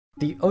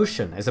The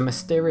ocean is a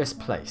mysterious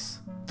place.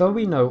 Though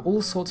we know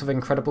all sorts of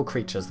incredible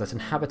creatures that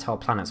inhabit our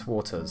planet's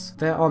waters,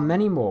 there are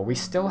many more we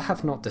still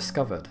have not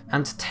discovered,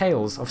 and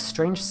tales of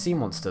strange sea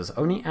monsters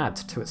only add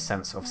to its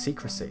sense of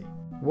secrecy.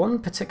 One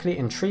particularly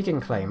intriguing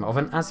claim of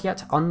an as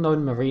yet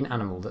unknown marine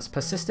animal that's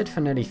persisted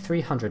for nearly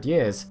 300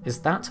 years is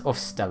that of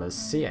Steller's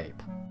sea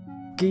ape.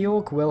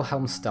 Georg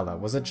Wilhelm Steller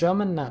was a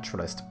German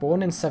naturalist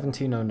born in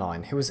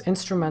 1709 who was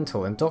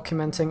instrumental in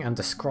documenting and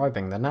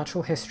describing the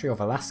natural history of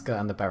Alaska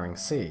and the Bering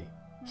Sea.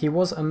 He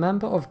was a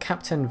member of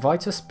Captain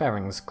Vitus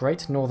Bering's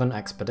Great Northern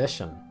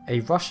Expedition,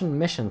 a Russian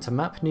mission to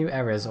map new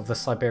areas of the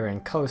Siberian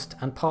coast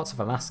and parts of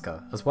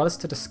Alaska, as well as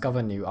to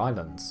discover new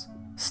islands.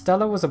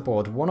 Steller was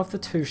aboard one of the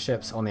two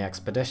ships on the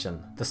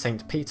expedition, the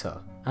St.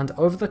 Peter, and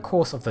over the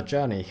course of the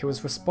journey he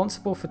was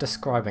responsible for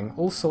describing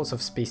all sorts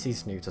of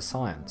species new to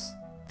science.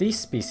 These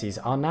species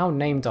are now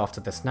named after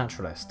this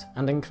naturalist,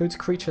 and include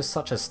creatures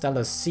such as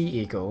Steller's sea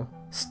eagle,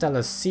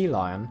 Steller's sea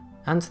lion,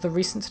 and the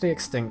recently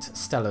extinct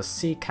Steller's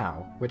sea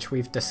cow, which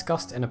we've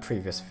discussed in a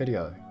previous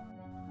video.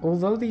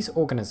 Although these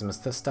organisms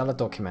that Steller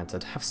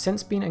documented have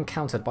since been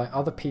encountered by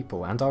other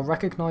people and are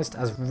recognised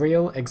as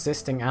real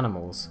existing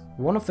animals,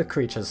 one of the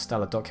creatures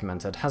Steller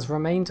documented has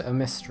remained a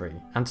mystery,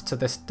 and to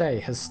this day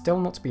has still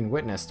not been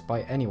witnessed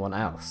by anyone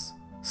else: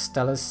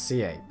 Steller's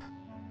sea ape.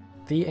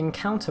 The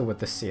encounter with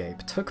the sea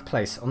ape took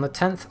place on the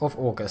 10th of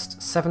August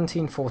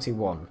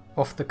 1741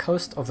 off the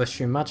coast of the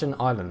Shumagin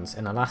Islands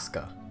in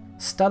Alaska.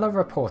 Steller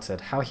reported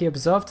how he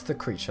observed the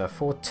creature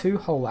for 2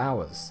 whole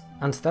hours,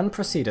 and then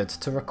proceeded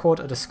to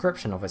record a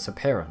description of its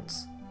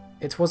appearance.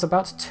 It was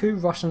about 2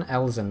 Russian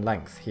ells in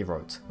length, he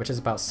wrote, which is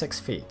about 6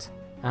 feet,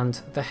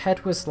 and the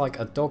head was like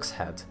a dog's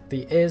head,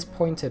 the ears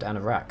pointed and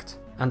erect,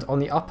 and on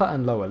the upper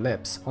and lower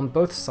lips, on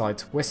both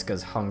sides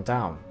whiskers hung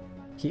down.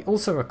 He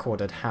also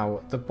recorded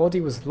how the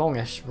body was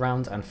longish,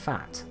 round and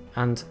fat,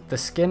 and the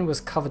skin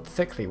was covered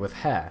thickly with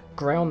hair,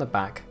 grey on the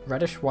back,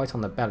 reddish-white on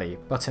the belly,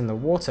 but in the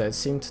water it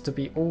seemed to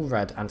be all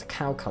red and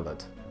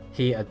cow-coloured.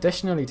 He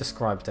additionally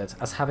described it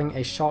as having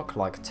a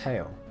shark-like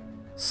tail.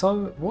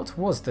 So what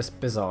was this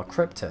bizarre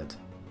cryptid?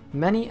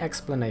 Many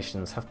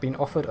explanations have been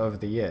offered over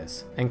the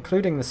years,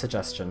 including the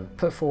suggestion,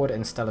 put forward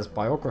in Steller's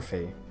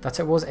biography, that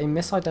it was a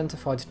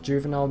misidentified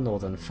juvenile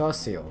northern fur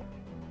seal.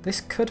 This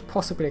could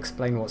possibly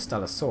explain what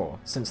Steller saw,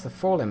 since the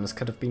forelimbs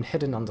could have been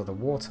hidden under the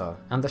water,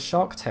 and the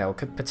shark tail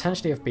could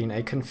potentially have been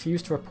a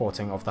confused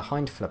reporting of the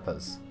hind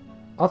flippers.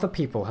 Other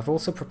people have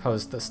also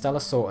proposed that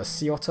Steller saw a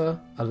sea otter,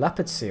 a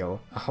leopard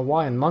seal, a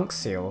Hawaiian monk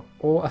seal,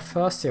 or a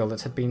fur seal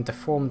that had been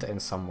deformed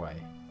in some way.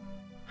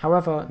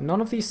 However,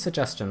 none of these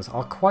suggestions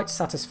are quite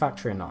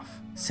satisfactory enough,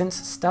 since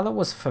Steller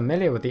was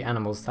familiar with the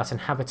animals that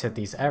inhabited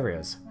these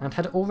areas, and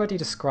had already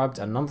described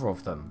a number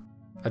of them.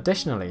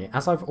 Additionally,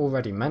 as I've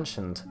already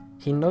mentioned,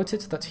 he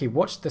noted that he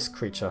watched this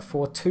creature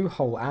for 2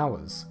 whole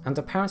hours, and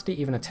apparently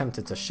even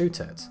attempted to shoot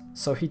it,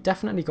 so he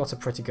definitely got a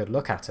pretty good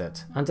look at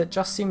it, and it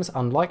just seems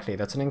unlikely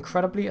that an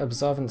incredibly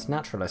observant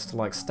naturalist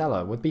like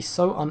Steller would be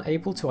so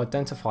unable to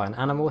identify an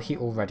animal he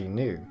already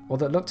knew, or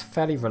that looked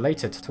fairly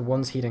related to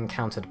ones he'd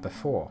encountered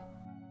before.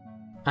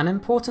 An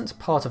important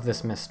part of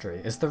this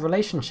mystery is the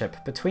relationship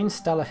between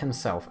Steller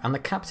himself and the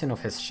captain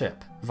of his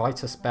ship,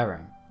 Vitus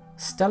Bering.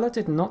 Steller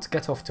did not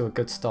get off to a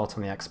good start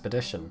on the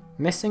expedition,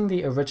 missing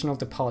the original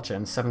departure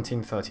in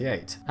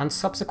 1738, and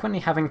subsequently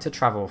having to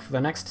travel for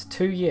the next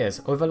 2 years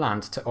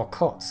overland to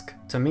Okhotsk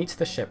to meet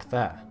the ship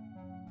there.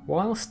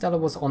 While Steller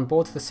was on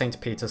board the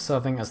St. Peter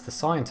serving as the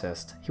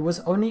scientist, he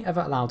was only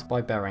ever allowed by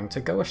Bering to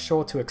go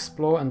ashore to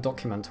explore and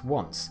document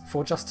once,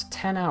 for just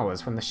 10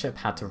 hours when the ship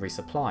had to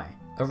resupply,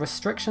 a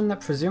restriction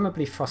that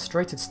presumably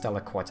frustrated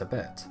Steller quite a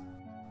bit.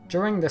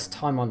 During this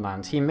time on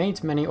land, he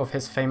made many of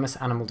his famous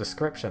animal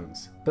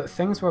descriptions, but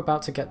things were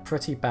about to get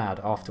pretty bad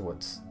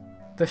afterwards.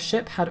 The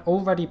ship had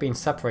already been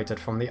separated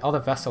from the other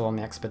vessel on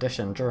the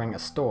expedition during a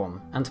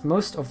storm, and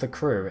most of the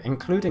crew,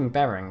 including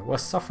Bering, were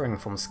suffering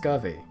from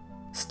scurvy.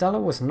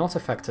 Steller was not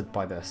affected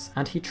by this,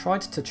 and he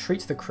tried to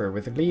treat the crew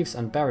with leaves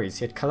and berries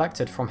he had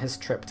collected from his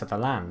trip to the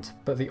land,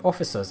 but the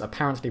officers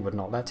apparently would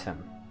not let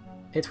him.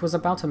 It was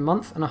about a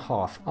month and a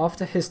half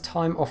after his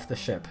time off the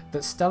ship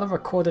that Steller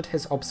recorded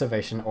his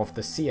observation of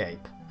the sea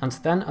ape, and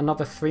then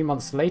another 3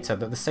 months later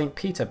that the St.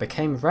 Peter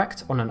became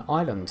wrecked on an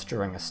island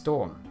during a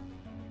storm.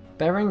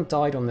 Bering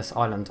died on this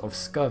island of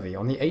scurvy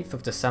on the 8th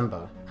of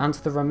December, and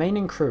the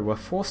remaining crew were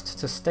forced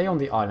to stay on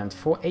the island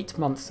for 8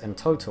 months in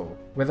total,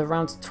 with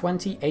around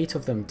 28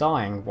 of them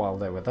dying while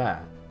they were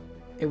there.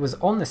 It was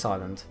on this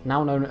island,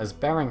 now known as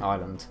Bering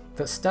Island,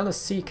 that Steller's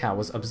sea cow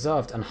was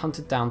observed and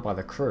hunted down by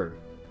the crew.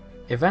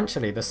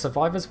 Eventually, the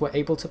survivors were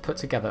able to put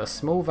together a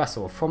small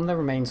vessel from the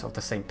remains of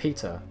the St.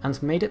 Peter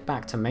and made it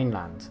back to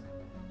mainland.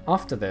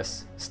 After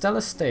this,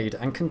 Steller stayed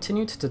and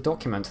continued to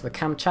document the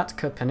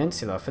Kamchatka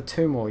Peninsula for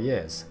 2 more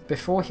years,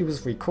 before he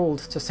was recalled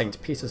to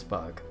St.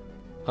 Petersburg.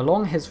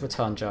 Along his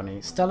return journey,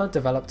 Steller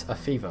developed a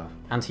fever,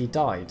 and he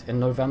died in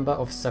November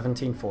of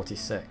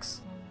 1746.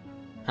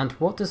 And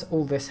what does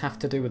all this have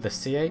to do with the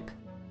sea ape?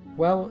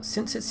 Well,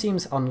 since it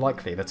seems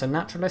unlikely that a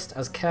naturalist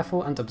as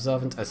careful and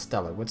observant as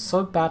Steller would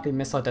so badly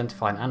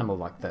misidentify an animal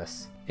like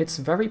this, It's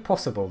very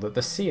possible that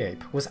the sea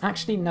ape was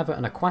actually never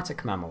an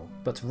aquatic mammal,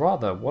 but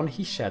rather one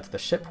he shared the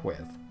ship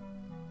with.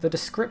 The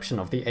description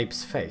of the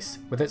ape's face,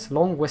 with its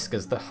long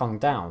whiskers that hung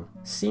down,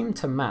 seemed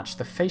to match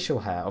the facial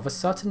hair of a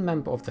certain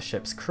member of the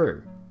ship's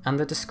crew, and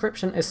the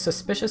description is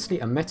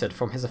suspiciously omitted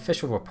from his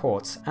official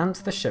reports and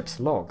the ship's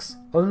logs,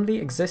 only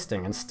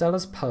existing in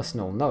Steller's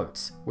personal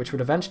notes, which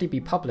would eventually be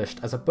published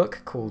as a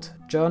book called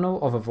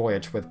Journal of a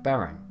Voyage with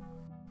Bering.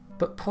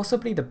 But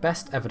possibly the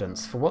best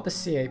evidence for what the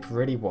sea ape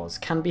really was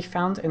can be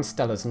found in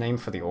Steller's name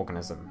for the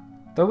organism.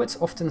 Though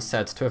it's often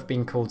said to have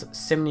been called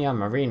Simnia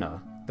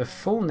marina, the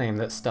full name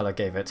that Steller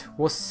gave it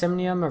was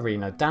Simnia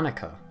marina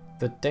danica,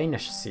 the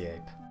Danish sea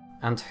ape.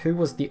 And who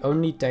was the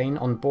only Dane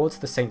on board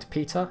the St.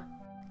 Peter?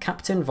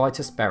 Captain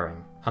Vitus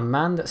Bering, a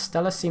man that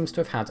Steller seems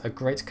to have had a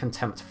great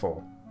contempt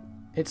for.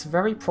 It's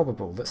very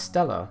probable that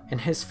Steller, in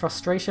his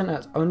frustration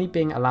at only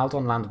being allowed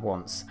on land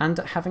once, and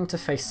at having to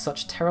face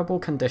such terrible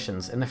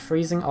conditions in the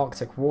freezing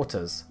Arctic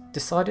waters,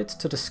 decided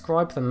to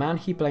describe the man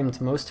he blamed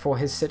most for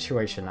his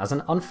situation as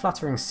an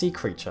unflattering sea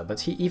creature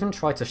that he even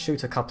tried to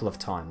shoot a couple of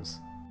times.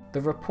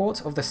 The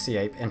report of the sea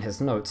ape in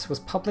his notes was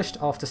published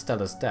after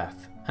Steller's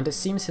death, and it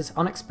seems his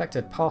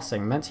unexpected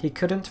passing meant he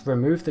couldn't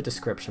remove the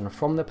description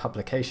from the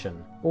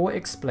publication, or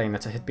explain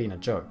that it had been a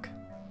joke.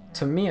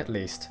 To me at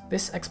least,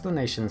 this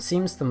explanation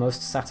seems the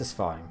most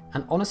satisfying,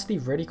 and honestly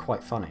really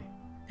quite funny.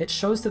 It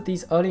shows that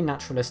these early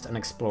naturalists and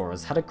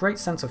explorers had a great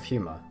sense of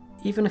humour,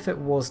 even if it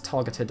was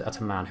targeted at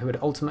a man who would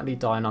ultimately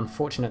die an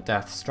unfortunate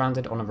death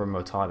stranded on a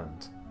remote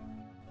island.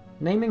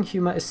 Naming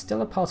humour is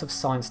still a part of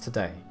science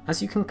today,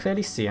 as you can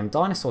clearly see in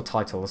dinosaur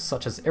titles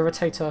such as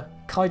Irritator,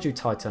 Kaiju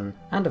Titan,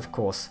 and of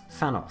course,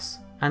 Thanos,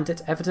 and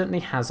it evidently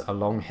has a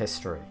long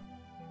history.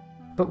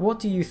 But what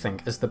do you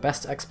think is the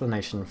best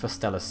explanation for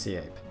Steller's sea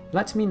ape?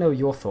 Let me know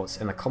your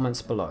thoughts in the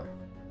comments below.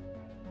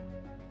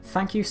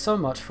 Thank you so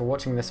much for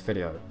watching this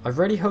video. I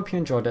really hope you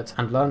enjoyed it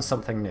and learned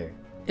something new.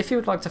 If you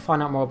would like to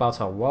find out more about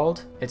our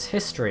world, its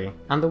history,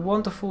 and the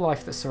wonderful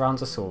life that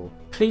surrounds us all,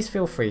 please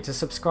feel free to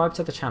subscribe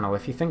to the channel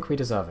if you think we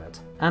deserve it,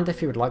 and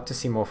if you would like to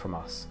see more from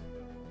us.